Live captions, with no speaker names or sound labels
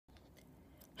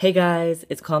Hey guys,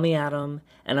 it's Call Me Adam,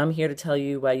 and I'm here to tell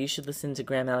you why you should listen to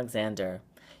Graham Alexander.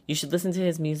 You should listen to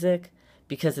his music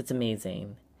because it's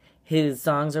amazing. His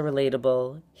songs are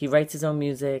relatable, he writes his own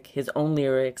music, his own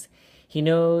lyrics, he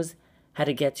knows how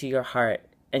to get to your heart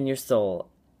and your soul,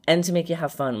 and to make you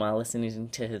have fun while listening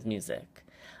to his music.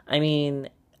 I mean,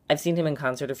 I've seen him in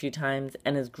concert a few times,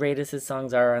 and as great as his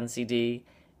songs are on CD,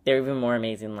 they're even more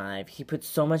amazing live. He puts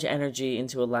so much energy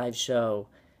into a live show.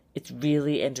 It's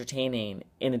really entertaining,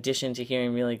 in addition to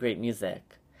hearing really great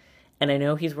music. And I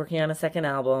know he's working on a second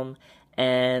album,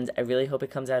 and I really hope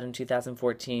it comes out in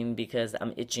 2014 because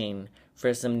I'm itching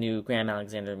for some new Graham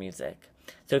Alexander music.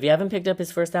 So if you haven't picked up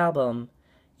his first album,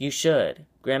 you should.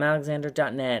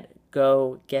 GrahamAlexander.net,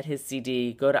 go get his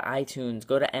CD, go to iTunes,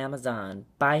 go to Amazon,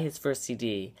 buy his first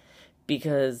CD,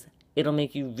 because it'll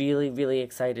make you really, really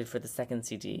excited for the second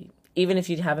CD. Even if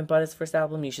you haven't bought his first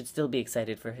album, you should still be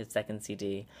excited for his second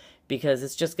CD because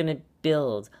it's just going to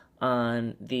build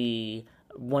on the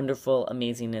wonderful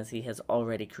amazingness he has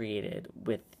already created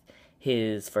with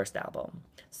his first album.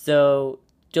 So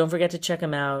don't forget to check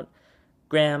him out.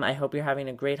 Graham, I hope you're having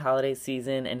a great holiday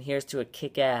season, and here's to a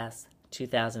kick-ass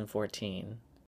 2014.